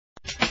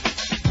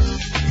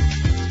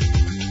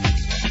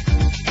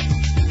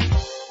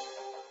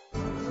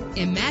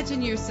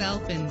Imagine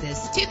yourself in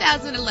this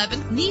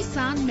 2011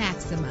 Nissan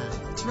Maxima.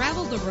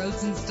 Travel the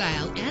roads in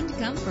style and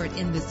comfort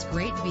in this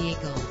great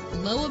vehicle.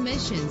 Low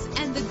emissions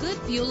and the good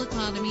fuel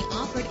economy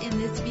offered in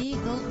this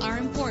vehicle are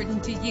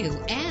important to you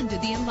and to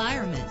the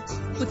environment.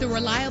 With a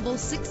reliable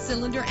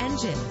 6-cylinder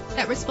engine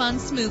that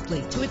responds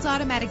smoothly to its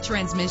automatic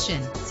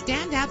transmission,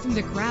 stand out from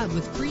the crowd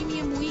with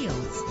premium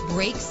wheels.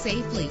 Brake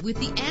safely with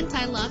the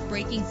anti-lock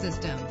braking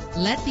system.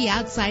 Let the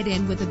outside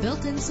in with a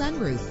built-in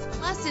sunroof.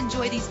 Plus,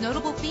 enjoy these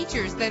notable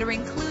features that are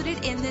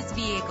included in this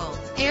vehicle: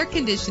 air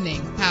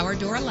conditioning, power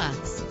door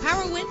locks,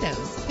 power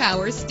windows,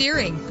 power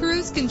steering,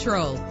 cruise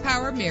control,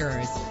 power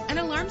mirrors, an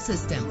alarm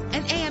system,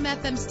 an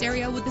AM/FM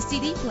stereo with a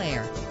CD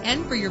player.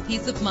 And for your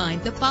peace of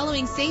mind, the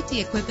following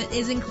safety equipment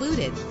is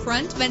included: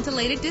 front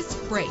ventilated disc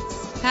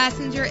brakes,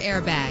 passenger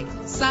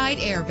airbag, side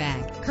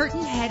airbag,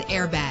 curtain head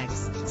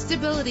airbags,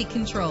 stability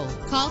control.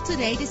 Call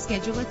today to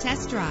schedule a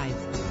test drive.